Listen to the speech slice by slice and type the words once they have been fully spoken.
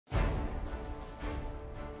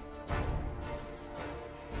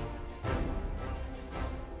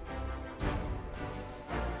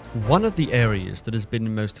One of the areas that has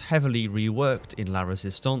been most heavily reworked in La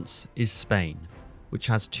Résistance is Spain, which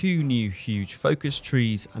has two new huge focus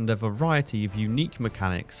trees and a variety of unique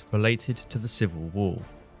mechanics related to the Civil War.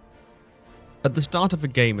 At the start of a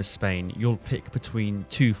game as Spain, you'll pick between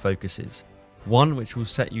two focuses, one which will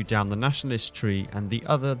set you down the nationalist tree and the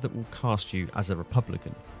other that will cast you as a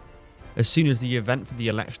Republican. As soon as the event for the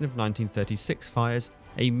election of 1936 fires,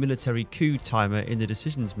 a military coup timer in the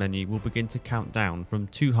decisions menu will begin to count down from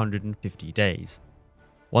 250 days.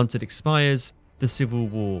 Once it expires, the Civil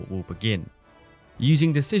War will begin.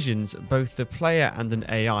 Using decisions, both the player and an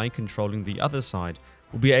AI controlling the other side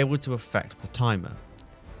will be able to affect the timer.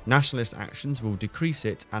 Nationalist actions will decrease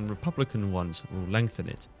it and Republican ones will lengthen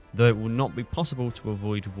it, though it will not be possible to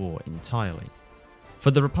avoid war entirely.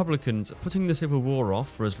 For the Republicans, putting the Civil War off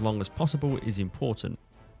for as long as possible is important,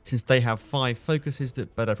 since they have 5 focuses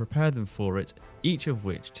that better prepare them for it, each of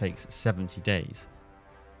which takes 70 days.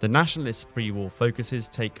 The Nationalists' pre-war focuses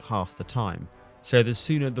take half the time, so the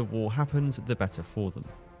sooner the war happens, the better for them.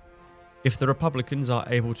 If the Republicans are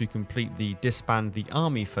able to complete the Disband the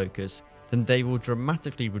Army focus, then they will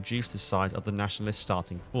dramatically reduce the size of the Nationalist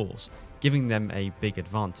starting force, giving them a big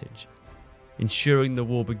advantage. Ensuring the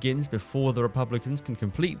war begins before the Republicans can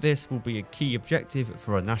complete this will be a key objective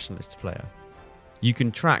for a Nationalist player. You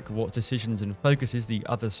can track what decisions and focuses the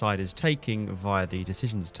other side is taking via the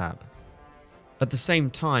Decisions tab. At the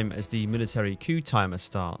same time as the military coup timer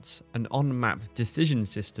starts, an on-map decision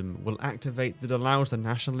system will activate that allows the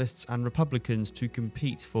Nationalists and Republicans to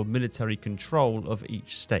compete for military control of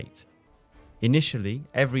each state. Initially,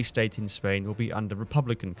 every state in Spain will be under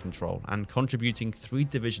Republican control and contributing 3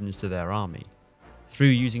 divisions to their army. Through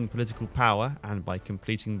using political power and by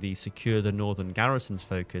completing the Secure the Northern Garrisons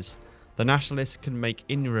focus, the Nationalists can make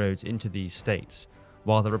inroads into these states,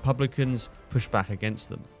 while the Republicans push back against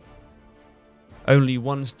them. Only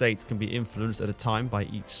one state can be influenced at a time by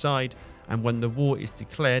each side, and when the war is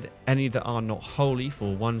declared, any that are not wholly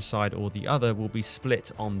for one side or the other will be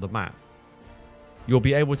split on the map. You'll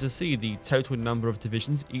be able to see the total number of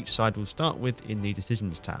divisions each side will start with in the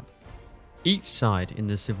Decisions tab. Each side in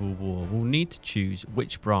the Civil War will need to choose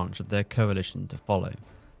which branch of their coalition to follow.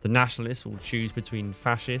 The Nationalists will choose between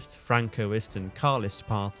fascist, Francoist and Carlist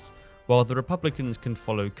paths, while the Republicans can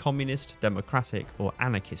follow communist, democratic or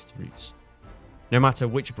anarchist routes. No matter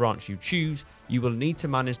which branch you choose, you will need to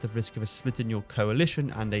manage the risk of a split in your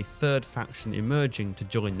coalition and a third faction emerging to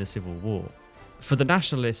join the Civil War. For the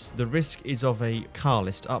Nationalists, the risk is of a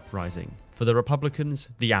Carlist uprising. For the Republicans,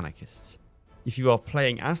 the anarchists. If you are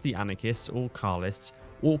playing as the anarchists or Carlists,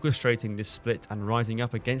 orchestrating this split and rising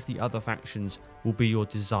up against the other factions will be your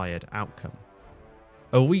desired outcome.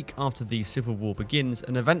 A week after the Civil War begins,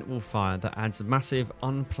 an event will fire that adds massive,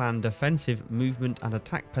 unplanned offensive, movement and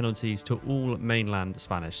attack penalties to all mainland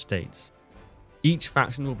Spanish states. Each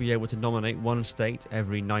faction will be able to nominate one state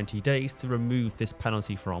every 90 days to remove this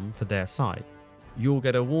penalty for their side. You'll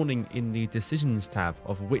get a warning in the Decisions tab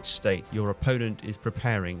of which state your opponent is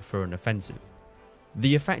preparing for an offensive.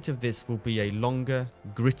 The effect of this will be a longer,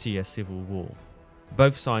 grittier civil war.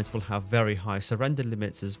 Both sides will have very high surrender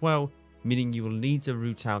limits as well, meaning you will need to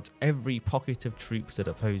root out every pocket of troops that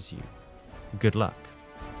oppose you. Good luck.